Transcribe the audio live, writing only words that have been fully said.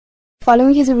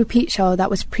following is a repeat show that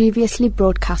was previously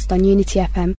broadcast on Unity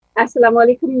FM. Assalamu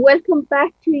alaikum. Welcome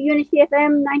back to Unity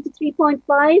FM 93.5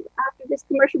 after this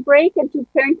commercial break and to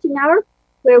Parenting Hour,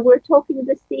 where we're talking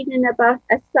this evening about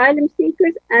asylum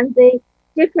seekers and the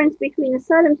difference between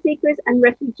asylum seekers and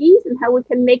refugees and how we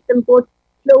can make them both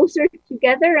closer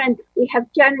together. And we have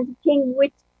Janet King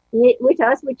with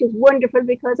us, which is wonderful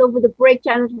because over the break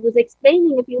Janet was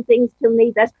explaining a few things to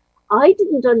me that I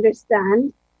didn't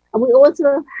understand. And we also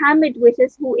have Hamid with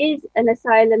us, who is an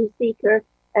asylum seeker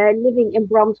living in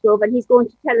Bromsgrove, and he's going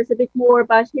to tell us a bit more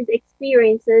about his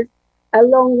experiences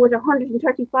along with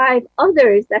 135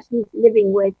 others that he's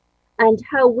living with, and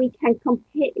how we can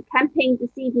campaign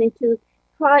this evening to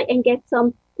try and get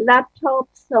some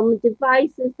laptops, some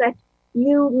devices that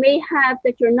you may have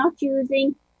that you're not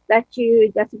using, that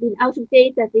have been out of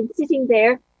date, that have been sitting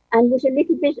there, and with a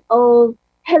little bit of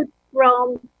help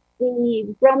from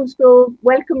the Bromsgrove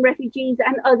Welcome Refugees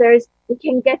and others, we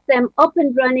can get them up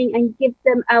and running and give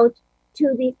them out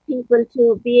to these people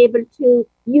to be able to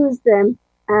use them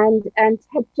and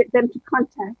help them to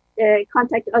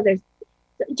contact others.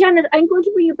 So, Janet, I'm going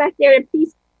to bring you back there, and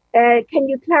please can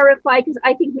you clarify, because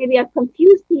I think maybe I've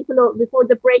confused people before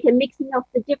the break and mixing up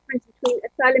the difference between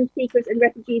asylum seekers and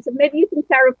refugees. So maybe you can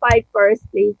clarify first,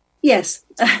 please. Yes.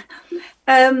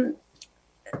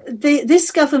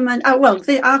 This government,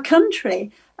 our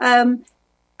country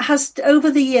has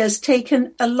over the years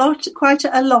taken quite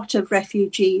a lot of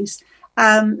refugees.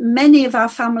 Many of our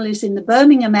families in the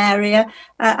Birmingham area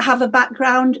have a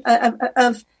background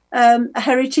of a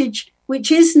heritage which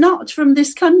is not from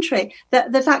this country,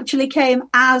 that actually came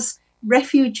as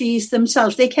refugees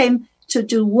themselves. They came to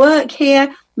do work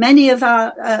here. Many of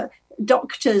our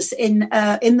doctors in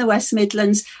the West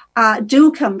Midlands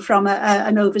do come from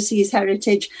an overseas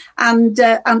heritage and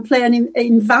play an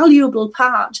invaluable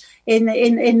part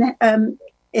in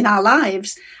our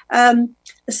lives.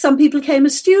 Some people came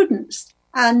as students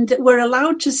and were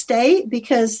allowed to stay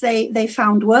because they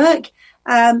found work.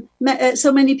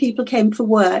 So many people came for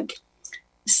work.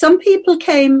 Some people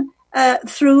came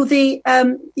through the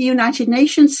United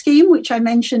Nations scheme, which I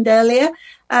mentioned earlier.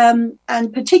 And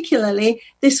particularly,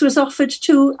 this was offered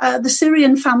to the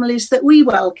Syrian families that we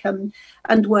welcome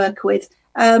and work with,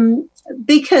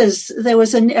 because there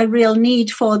was a real need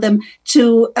for them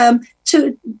to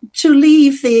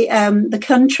leave the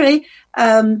country.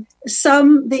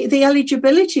 The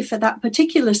eligibility for that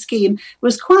particular scheme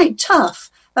was quite tough.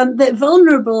 The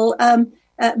vulnerable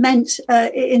meant,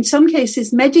 in some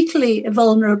cases, medically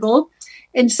vulnerable.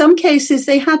 In some cases,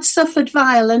 they had suffered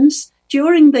violence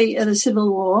during the civil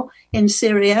war in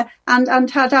Syria and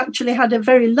had actually had a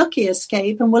very lucky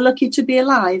escape and were lucky to be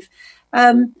alive.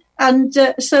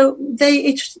 So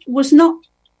it was not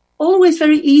always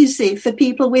very easy for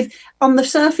people on the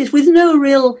surface with no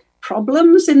real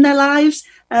problems in their lives,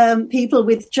 people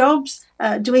with jobs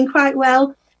doing quite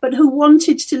well, but who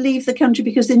wanted to leave the country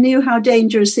because they knew how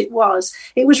dangerous it was.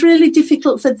 It was really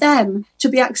difficult for them to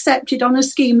be accepted on a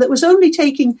scheme that was only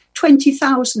taking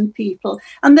 20,000 people.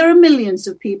 And there are millions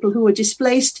of people who were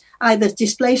displaced, either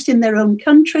displaced in their own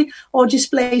country or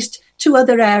displaced to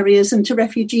other areas and to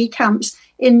refugee camps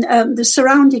in the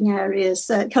surrounding areas,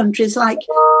 countries like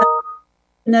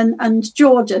and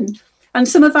Jordan. And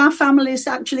some of our families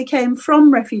actually came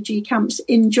from refugee camps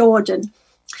in Jordan.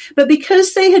 But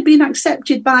because they had been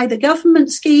accepted by the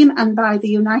government scheme and by the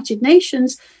United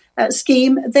Nations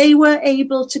scheme, they were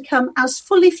able to come as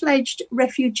fully fledged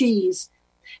refugees.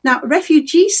 Now,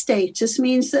 refugee status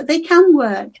means that they can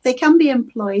work, they can be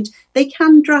employed, they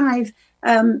can drive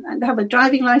and have a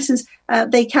driving license,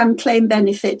 they can claim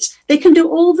benefits. They can do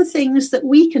all the things that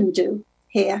we can do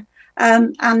here,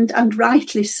 and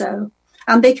rightly so.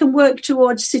 And they can work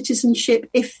towards citizenship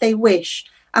if they wish,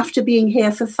 after being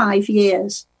here for 5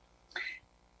 years.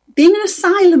 Being an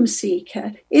asylum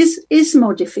seeker is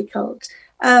more difficult.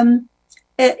 There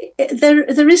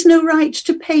is no right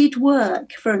to paid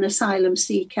work for an asylum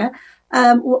seeker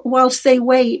whilst they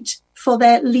wait for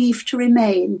their leave to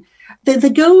remain. The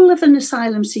goal of an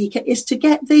asylum seeker is to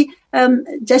get the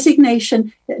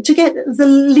designation, to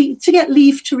get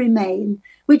leave to remain,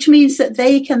 which means that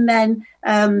they can then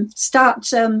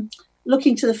start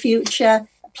looking to the future,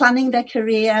 planning their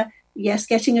career, yes,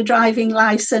 getting a driving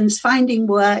license, finding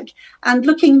work, and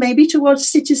looking maybe towards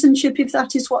citizenship if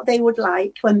that is what they would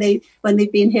like when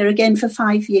they've been here again for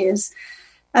 5 years.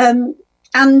 That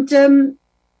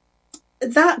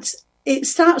it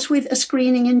starts with a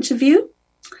screening interview.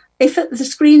 If at the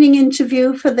screening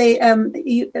interview for the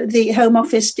Home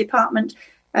Office department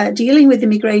dealing with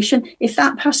immigration, if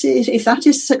that passes, if that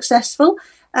is successful,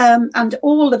 and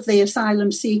all of the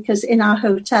asylum seekers in our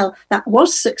hotel that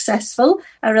was successful,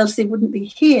 or else they wouldn't be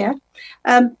here.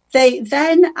 They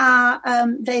then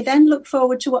look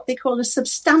forward to what they call a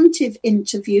substantive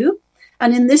interview,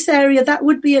 and in this area that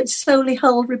would be at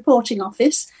Solihull Reporting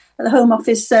Office, the Home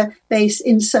Office base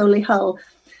in Solihull.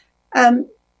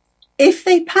 If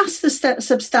they pass the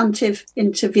substantive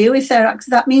interview,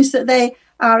 that means that they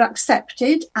are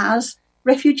accepted as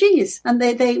refugees, and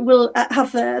they will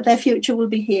have their future will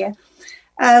be here.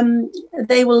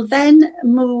 They will then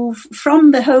move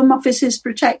from the Home Office's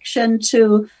protection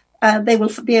to they will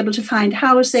be able to find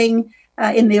housing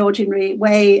in the ordinary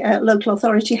way, local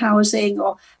authority housing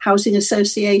or housing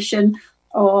association,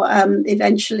 or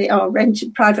eventually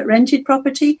private rented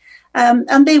property,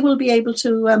 and they will be able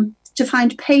to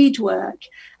find paid work.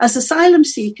 As asylum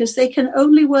seekers, they can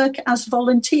only work as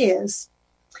volunteers.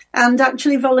 And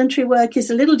actually, voluntary work is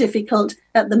a little difficult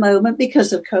at the moment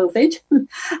because of COVID.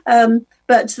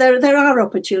 But there are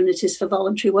opportunities for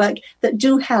voluntary work that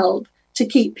do help to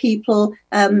keep people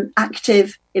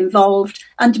active, involved,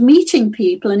 and meeting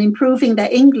people and improving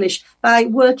their English by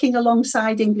working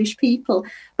alongside English people.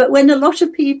 But when a lot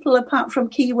of people, apart from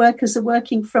key workers, are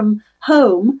working from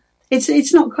home,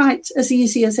 it's not quite as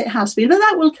easy as it has been, but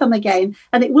that will come again,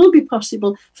 and it will be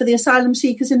possible for the asylum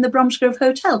seekers in the Bromsgrove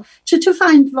Hotel to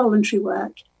find voluntary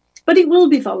work. But it will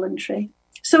be voluntary,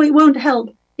 so it won't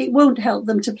help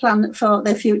them to plan for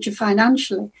their future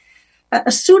financially.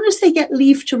 As soon as they get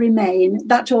leave to remain,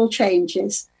 that all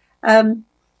changes.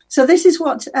 So this is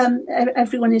what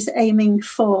everyone is aiming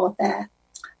for there.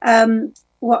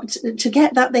 To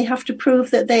get that, they have to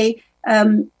prove that they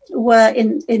were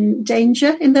in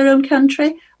danger in their own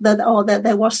country, or that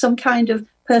there was some kind of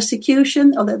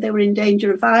persecution, or that they were in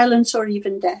danger of violence or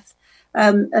even death.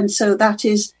 And so that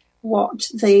is what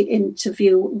the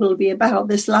interview will be about,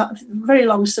 this very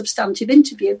long substantive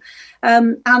interview.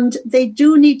 And they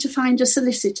do need to find a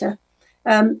solicitor.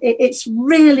 It's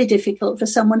really difficult for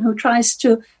someone who tries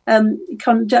to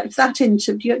conduct that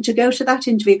interview, to go to that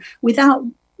interview without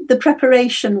the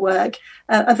preparation work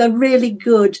of a really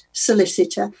good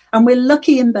solicitor. And we're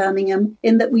lucky in Birmingham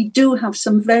in that we do have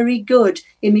some very good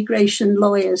immigration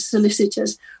lawyers,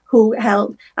 solicitors who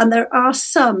help. And there are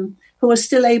some who are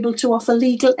still able to offer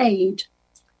legal aid,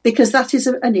 because that is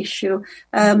an issue,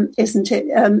 isn't it?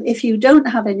 If you don't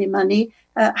have any money,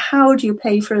 how do you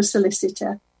pay for a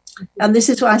solicitor? And this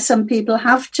is why some people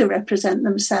have to represent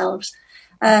themselves.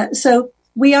 So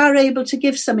we are able to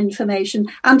give some information.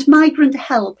 And Migrant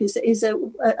Help is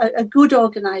a good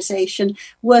organisation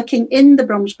working in the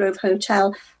Bromsgrove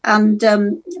Hotel, and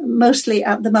mostly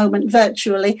at the moment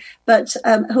virtually, but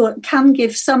who can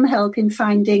give some help in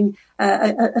finding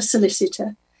a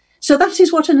solicitor. So that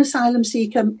is what an asylum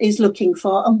seeker is looking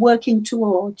for and working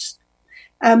towards.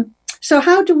 So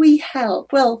how do we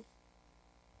help? Well,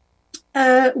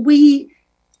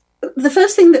 the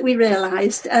first thing that we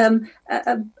realised,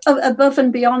 above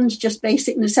and beyond just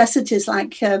basic necessities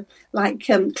like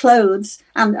clothes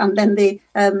and then the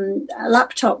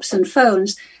laptops and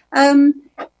phones,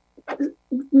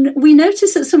 we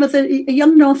noticed that some of the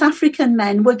young North African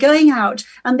men were going out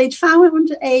and they'd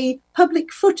found a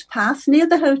public footpath near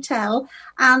the hotel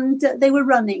and they were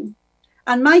running.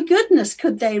 And my goodness,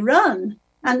 could they run?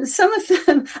 And some of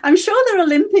them, I'm sure they're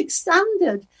Olympic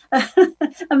standard.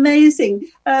 Amazing.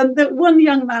 That one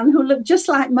young man who looked just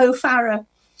like Mo Farah.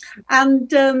 And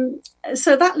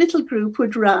so that little group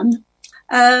would run.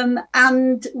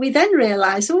 And we then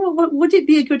realised, would it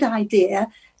be a good idea?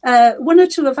 One or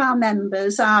two of our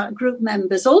members, our group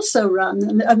members, also run,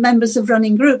 and are members of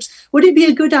running groups. Would it be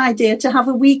a good idea to have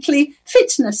a weekly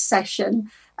fitness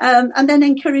session? And then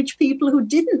encourage people who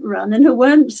didn't run and who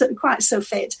weren't quite so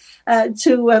fit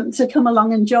to come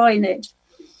along and join it.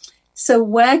 So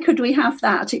where could we have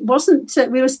that? It wasn't.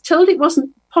 We were told it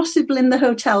wasn't possible in the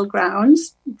hotel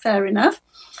grounds. Fair enough.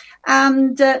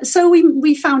 And so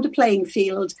we found a playing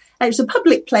field. It was a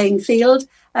public playing field,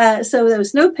 so there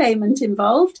was no payment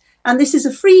involved. And this is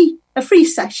a free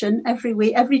session every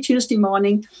week, every Tuesday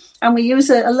morning, and we use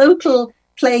a local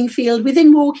playing field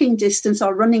within walking distance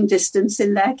or running distance,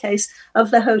 in their case, of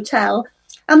the hotel.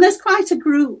 And there's quite a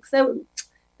group.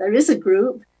 There is a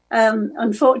group.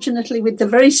 Unfortunately, with the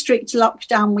very strict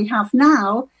lockdown we have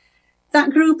now,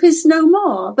 that group is no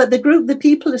more. But the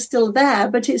people are still there.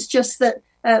 But it's just that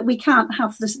we can't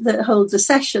hold the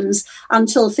sessions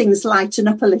until things lighten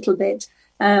up a little bit.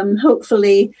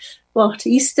 Hopefully,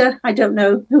 Easter? I don't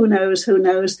know. Who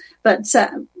knows? But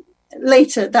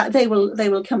later that they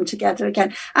will come together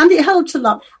again, and it helped a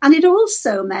lot. And it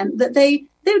also meant that they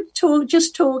were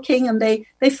talking, and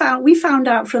we found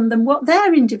out from them what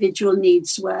their individual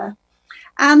needs were.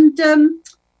 And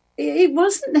it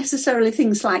wasn't necessarily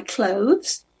things like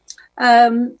clothes.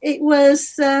 It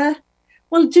was,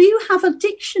 well, do you have a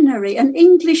dictionary, an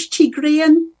English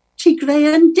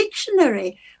Tigrayan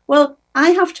dictionary? Well,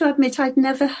 I have to admit I'd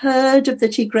never heard of the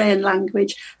Tigrayan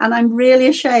language, and I'm really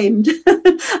ashamed.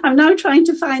 I'm now trying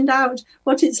to find out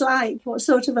what it's like, what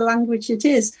sort of a language it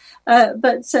is.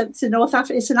 But it's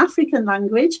an African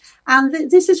language,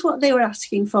 and this is what they were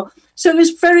asking for. So it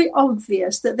was very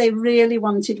obvious that they really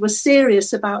were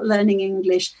serious about learning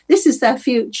English. This is their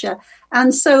future.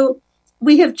 And so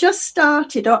we have just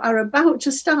started, or are about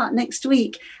to start next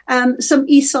week, some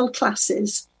ESOL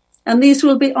classes. And these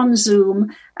will be on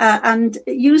Zoom and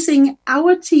using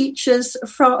our teachers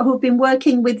who've been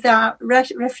working with our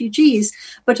refugees,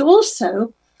 but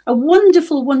also a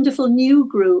wonderful, wonderful new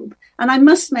group. And I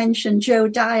must mention Jo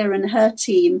Dyer and her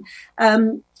team,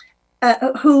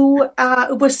 who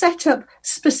were set up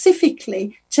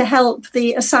specifically to help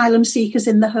the asylum seekers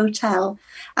in the hotel.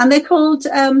 And they're called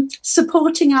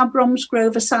Supporting Our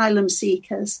Bromsgrove Asylum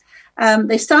Seekers.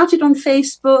 They started on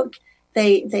Facebook.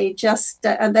 They just,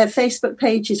 their Facebook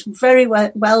page is very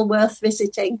well worth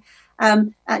visiting,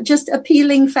 just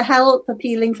appealing for help,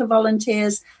 appealing for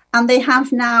volunteers. And they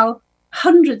have now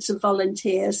hundreds of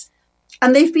volunteers.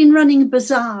 And they've been running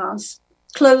bazaars,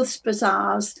 clothes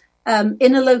bazaars,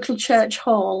 in a local church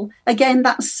hall. Again,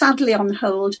 that's sadly on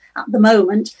hold at the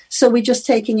moment. So we're just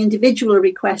taking individual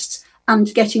requests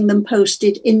and getting them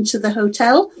posted into the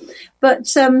hotel. But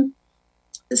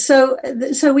So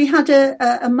we had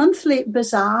a monthly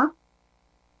bazaar.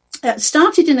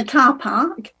 Started in a car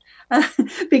park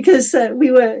because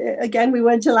we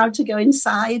weren't allowed to go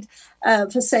inside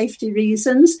for safety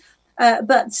reasons.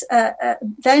 But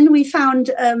then we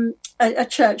found a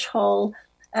church hall,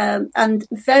 and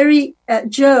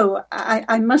Jo,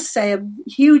 I must say a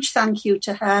huge thank you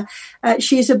to her.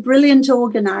 She's a brilliant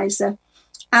organizer,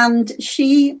 and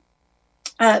she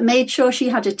made sure she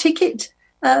had a ticket.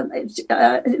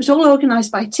 It was all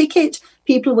organised by ticket.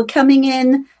 People were coming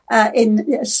in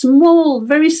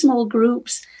very small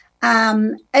groups,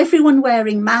 everyone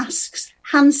wearing masks,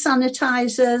 hand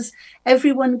sanitizers,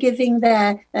 everyone giving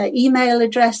their email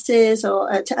addresses or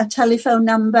a telephone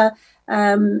number,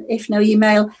 if no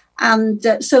email. And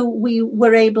so we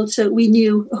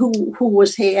knew who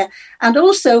was here, and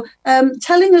also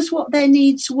telling us what their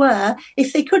needs were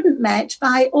if they couldn't met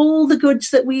by all the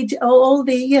goods that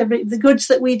the goods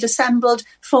that we'd assembled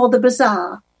for the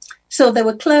bazaar. So there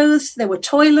were clothes, there were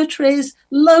toiletries,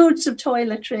 loads of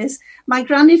toiletries. My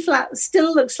granny flat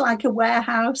still looks like a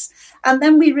warehouse, and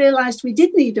then we realised we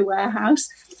did need a warehouse,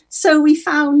 so we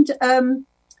found.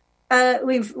 A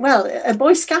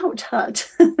Boy Scout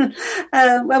hut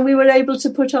when we were able to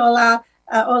put all our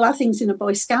things in a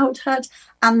Boy Scout hut,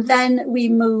 and then we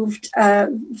moved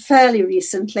fairly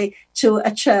recently to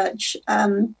a church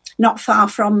not far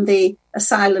from the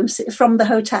asylum, from the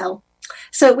hotel.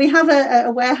 So we have a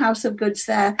warehouse of goods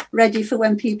there ready for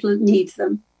when people need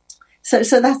them.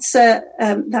 So that's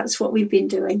what we've been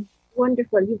doing.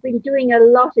 Wonderful. You've been doing a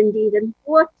lot indeed. And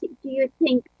what do you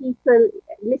think people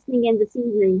listening in this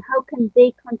evening, how can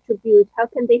they contribute? How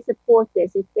can they support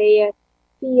this if they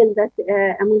feel that,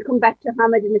 and we'll come back to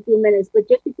Hamid in a few minutes, but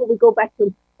just before we go back to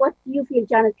him, what do you feel,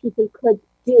 Janet, people could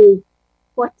do?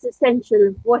 What's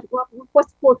essential? What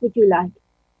support would you like?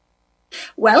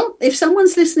 Well, if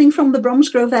someone's listening from the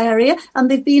Bromsgrove area and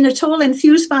they've been at all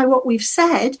enthused by what we've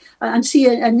said and see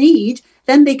a need,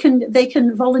 then they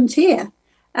can volunteer.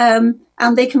 And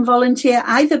they can volunteer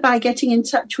either by getting in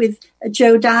touch with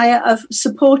Jo Dyer of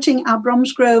Supporting Our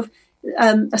Bromsgrove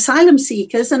Asylum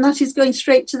Seekers, and that is going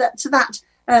straight to that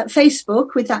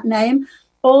Facebook with that name,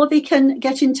 or they can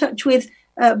get in touch with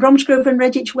Bromsgrove and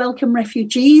Redditch Welcome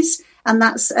Refugees, and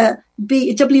that's through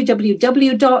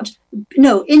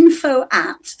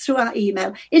our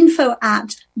email,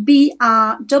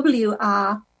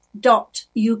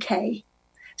 info@brwr.uk.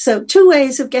 So 2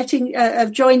 ways of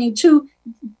joining two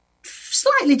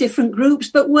slightly different groups,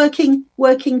 but working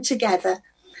together.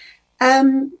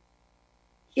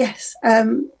 Yes,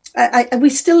 we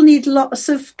still need lots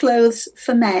of clothes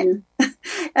for men.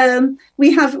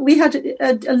 We had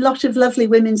a lot of lovely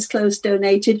women's clothes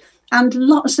donated, and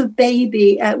lots of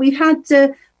baby. We've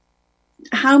had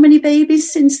how many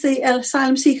babies since the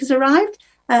asylum seekers arrived?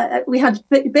 We had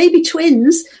baby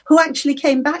twins who actually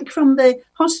came back from the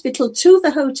hospital to the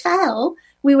hotel.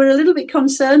 We were a little bit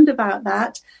concerned about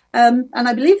that. And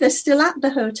I believe they're still at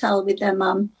the hotel with their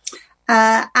mum.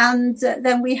 And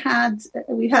then we had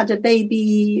a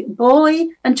baby boy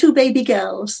and 2 baby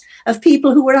girls of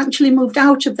people who were actually moved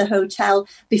out of the hotel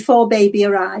before baby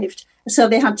arrived. So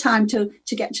they had time to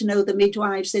get to know the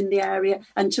midwives in the area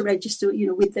and to register,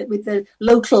 with the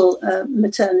local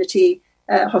maternity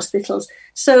hospitals.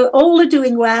 So all are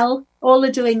doing well,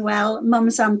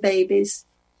 mums and babies.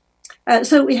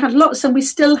 So we had lots, and we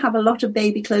still have a lot of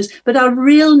baby clothes, but our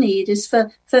real need is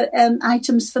for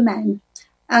items for men.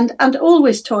 And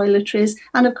always toiletries,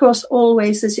 and of course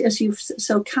always, as you've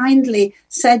so kindly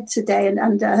said today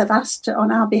and have asked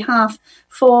on our behalf,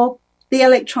 for the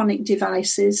electronic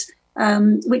devices,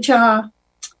 which are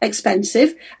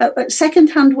expensive.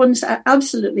 Second-hand ones are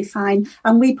absolutely fine,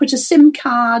 and we put a SIM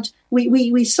card.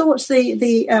 We sort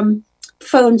the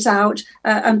phones out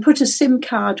and put a SIM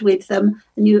card with them,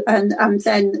 and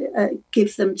then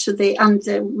give them to the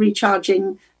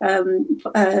recharging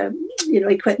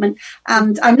equipment.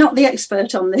 And I'm not the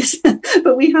expert on this,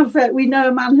 but we know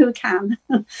a man who can,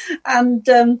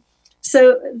 and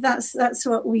so that's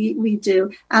what we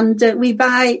do. And we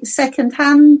buy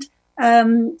second-hand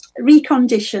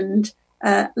reconditioned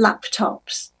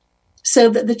laptops, so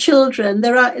that the children,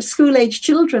 there are school-age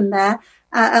children there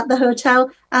at the hotel,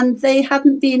 and they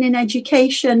hadn't been in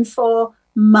education for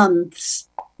months,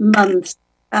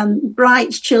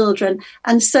 bright children.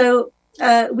 And so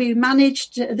we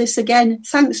managed this again,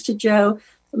 thanks to Joe,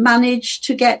 managed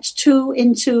to get 2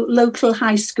 into local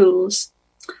high schools.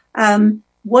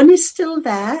 One is still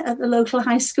there at the local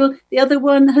high school. The other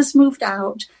one has moved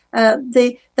out.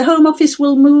 The Home Office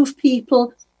will move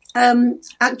people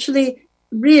actually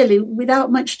really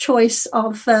without much choice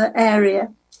of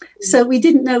area. So we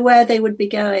didn't know where they would be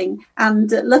going.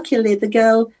 And luckily, the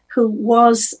girl who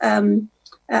was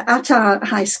at our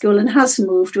high school and has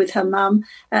moved with her mum,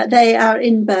 they are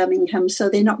in Birmingham, so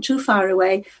they're not too far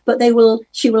away. But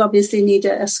she will obviously need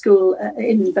a school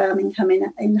in Birmingham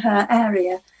in her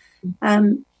area.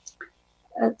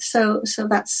 So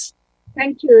that's.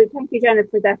 Thank you, Janet,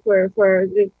 for that, for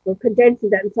condensing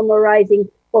that and summarising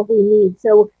what we need.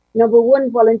 So, number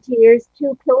 1, volunteers;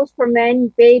 2, clothes for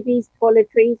men, babies,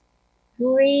 toiletries;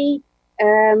 3,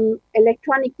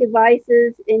 electronic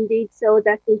devices, indeed, so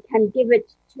that we can give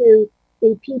it to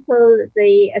the people,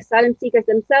 the asylum seekers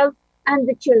themselves, and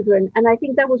the children. And I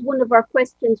think that was one of our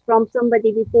questions from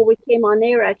somebody before we came on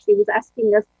air, actually, was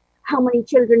asking us how many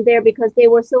children there, because they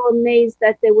were so amazed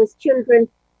that there was children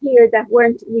here that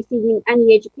weren't receiving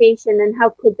any education, and how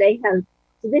could they help?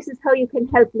 So this is how you can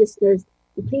help, listeners.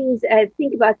 Please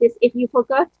think about this. If you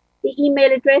forgot the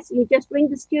email address, you just ring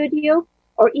the studio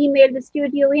or email the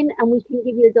studio in, and we can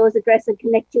give you those addresses and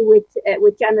connect you with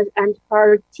Janet and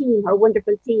her team, her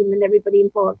wonderful team, and everybody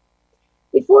involved.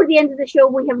 Before the end of the show,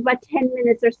 we have about 10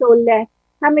 minutes or so left.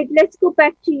 Hamid, let's go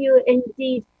back to you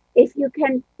indeed. If you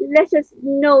can let us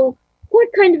know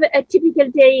what kind of a typical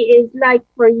day is like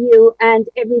for you and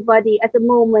everybody at the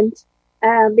moment,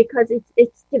 because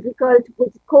it's difficult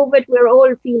with COVID. We're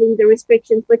all feeling the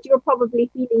restrictions, but you're probably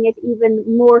feeling it even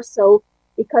more so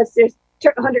because there's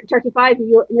 135 of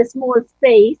you in a small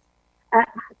space.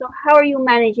 So how are you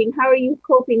managing? How are you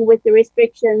coping with the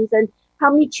restrictions? And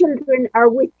how many children are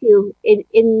with you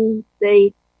in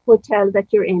the hotel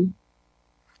that you're in?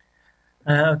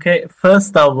 Okay,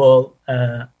 first of all,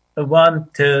 I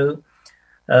want to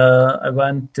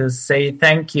say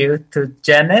thank you to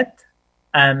Janet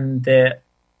and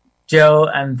Joe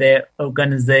and the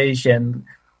organization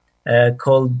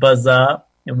called Bazaar,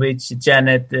 in which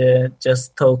Janet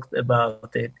just talked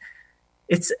about it.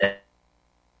 It's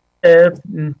a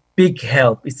big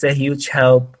help. It's a huge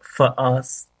help for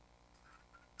us.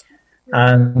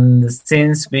 And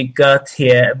since we got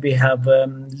here, we have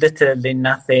literally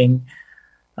nothing.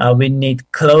 We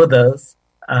need clothes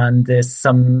and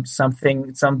some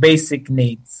basic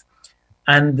needs,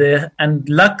 and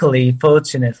luckily,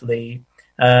 fortunately,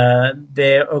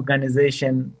 the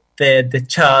organization, the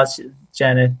church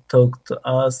Janet talked to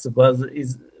us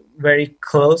is very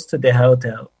close to the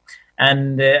hotel,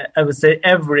 and I would say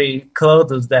every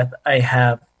clothes that I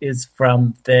have is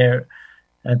from there,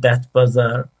 that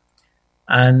bazaar,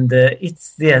 and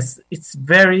it's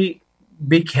very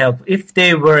big help. If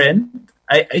they weren't,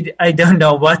 I don't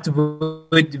know what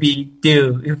would we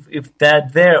do if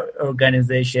that their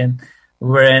organization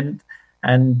weren't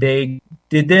and they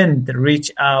didn't reach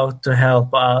out to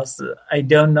help us. I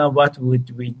don't know what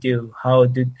would we do. How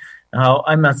could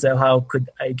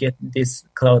I get these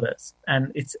clothes?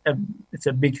 And it's a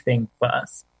big thing for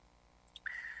us.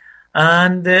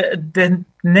 And the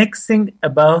next thing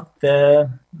about the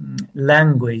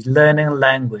learning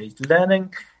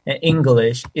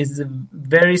English is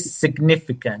very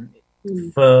significant.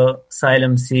 for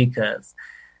asylum seekers.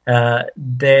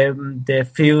 Their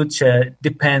future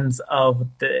depends of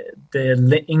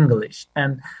the English,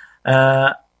 and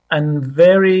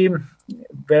very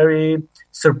very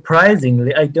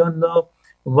surprisingly, I don't know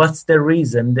what's the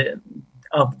reason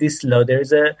of this law.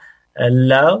 There's a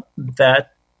law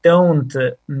that don't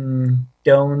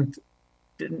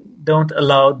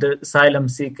allow the asylum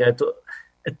seeker to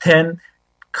attend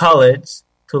college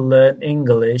to learn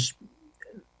English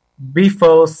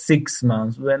before 6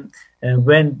 months.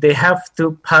 When they have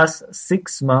to pass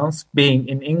 6 months being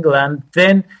in England,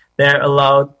 then they're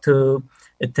allowed to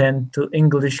attend to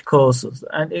English courses.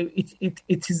 And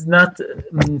it is not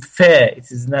fair.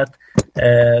 It is not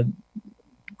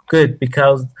good,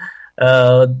 because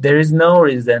there is no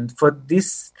reason for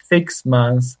this 6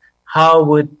 months. How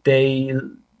would they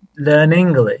learn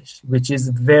English, which is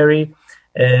very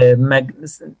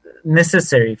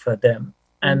necessary for them?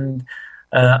 And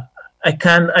I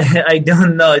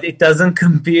don't know. It doesn't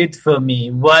compute for me.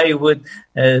 Why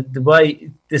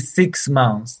the 6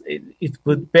 months? It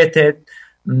would better,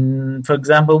 for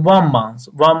example, 1 month.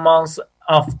 1 month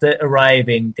after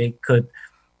arriving, they could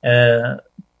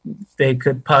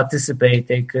participate.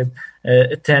 They could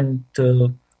attend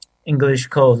to English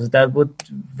courses. That would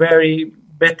very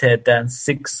better than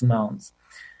 6 months.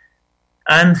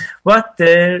 And what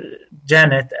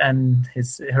Janet and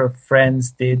her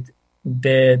friends did,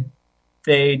 they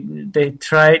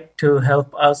tried to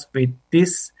help us with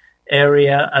this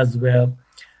area as well,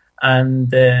 and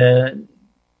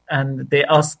they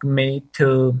asked me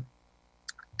to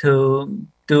do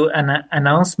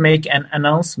make an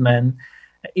announcement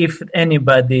if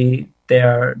anybody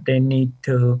there they need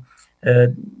to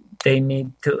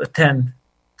attend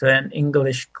to an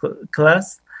English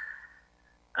class.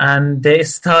 And they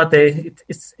started.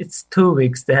 It's 2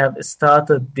 weeks. They have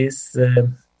started this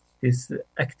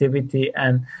activity,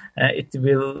 and it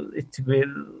will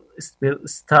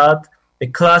start. The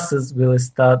classes will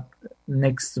start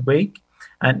next week,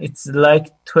 and it's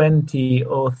like 20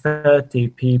 or 30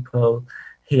 people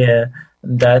here.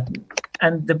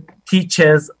 And the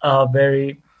teachers are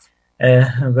very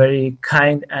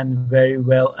kind and very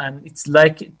well, and it's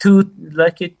like a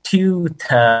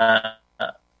tutor.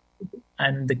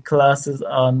 And the classes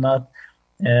are not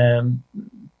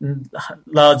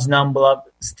large number of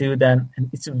students, and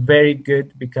it's very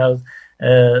good because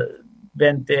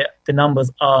when the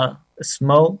numbers are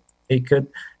small, the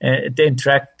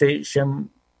interaction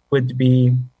would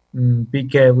be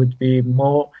bigger, would be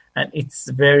more, and it's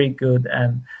very good.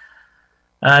 And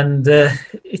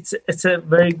it's a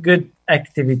very good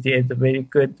activity. It's a very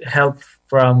good help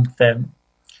from them.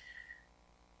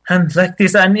 And like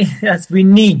this, and as we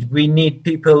need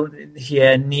people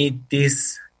here need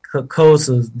these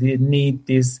courses. They need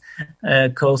these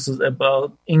courses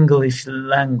about English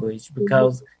language,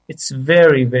 because it's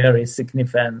very, very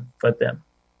significant for them.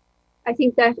 I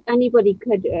think that anybody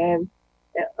could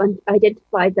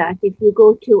identify that. If you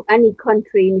go to any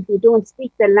country and if you don't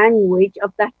speak the language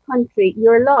of that country,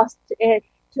 you're lost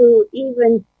to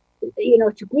even,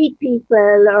 to greet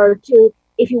people, or to,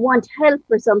 if you want help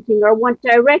for something or want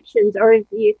directions, or if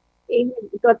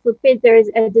God forbid, there's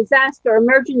a disaster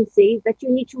emergency that you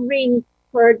need to ring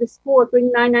for the sport, ring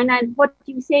 999, what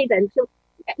do you say then? So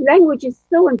language is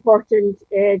so important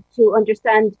to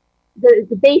understand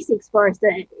the basics first,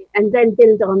 and then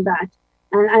build on that.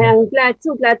 And I am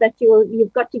so glad that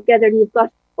you've got together and you've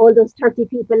got all those 30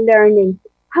 people learning.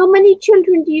 How many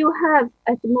children do you have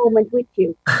at the moment with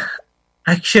you?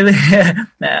 Actually,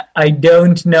 I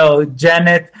don't know.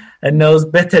 Janet knows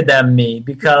better than me,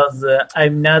 because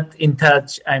I'm not in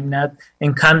touch. I'm not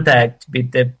in contact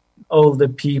with all the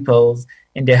people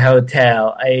in the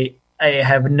hotel. I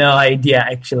have no idea,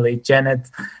 actually.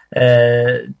 Janet,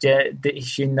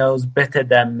 she knows better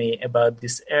than me about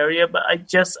this area, but I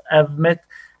just have met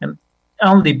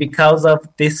only because of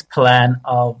this plan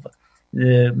of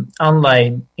the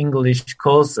online English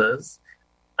courses.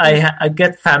 I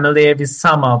get familiar with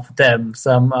some of them,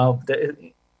 some of the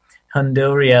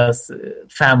Honduras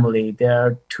family. There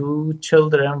are 2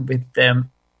 children with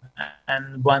them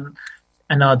and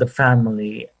another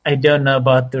family. I don't know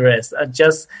about the rest.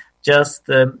 Just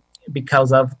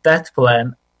because of that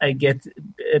plan, I get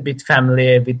a bit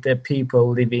familiar with the people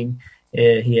living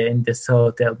here in this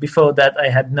hotel. Before that, I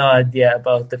had no idea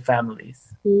about the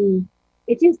families.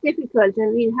 It is difficult.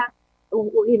 I mean,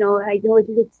 I know it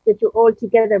looks that you're all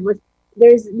together, but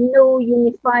there's no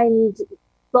unified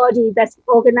body that's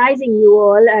organizing you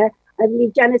all. I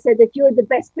believe Janet said that you're the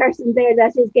best person there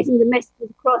that is getting the message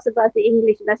across about the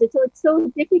English. And that's it. So it's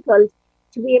so difficult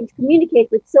to be able to communicate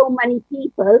with so many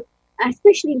people,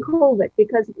 especially in COVID,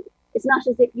 because It's not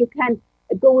as if you can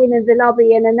go in the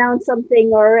lobby and announce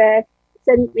something or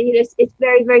it's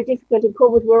very, very difficult in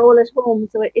COVID. We're all at home,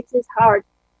 so it is hard.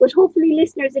 But hopefully,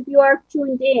 listeners, if you are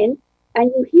tuned in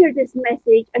and you hear this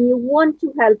message and you want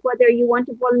to help, whether you want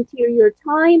to volunteer your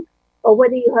time or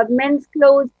whether you have men's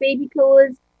clothes, baby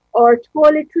clothes, or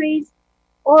toiletries,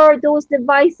 or those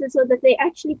devices so that they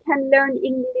actually can learn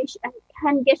English and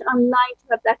can get online to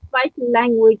have that vital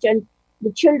language, and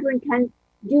the children can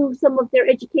do some of their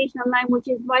education online, which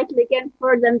is vital again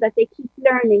for them, that they keep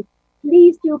learning.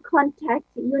 Please do contact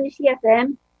Unity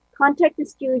FM, contact the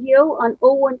studio on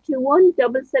 0121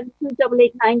 772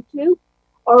 8892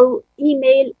 or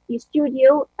email the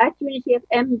studio at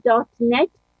unityfm.net,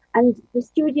 and the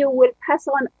studio will pass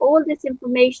on all this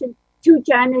information to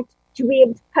Janet to be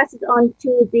able to pass it on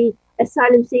to the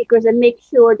asylum seekers and make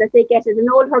sure that they get it, and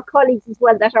all her colleagues as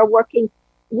well that are working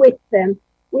with them.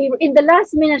 We were in the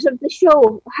last minute of the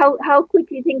show. How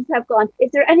quickly things have gone.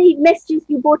 Is there any messages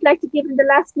you both like to give in the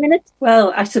last minute?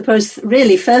 Well, I suppose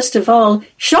really, first of all,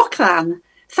 Shukran.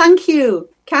 Thank you,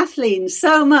 Kathleen,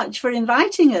 so much for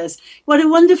inviting us. What a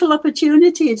wonderful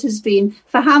opportunity it has been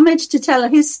for Hamid to tell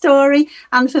his story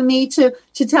and for me to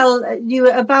tell you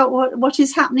about what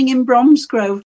is happening in Bromsgrove.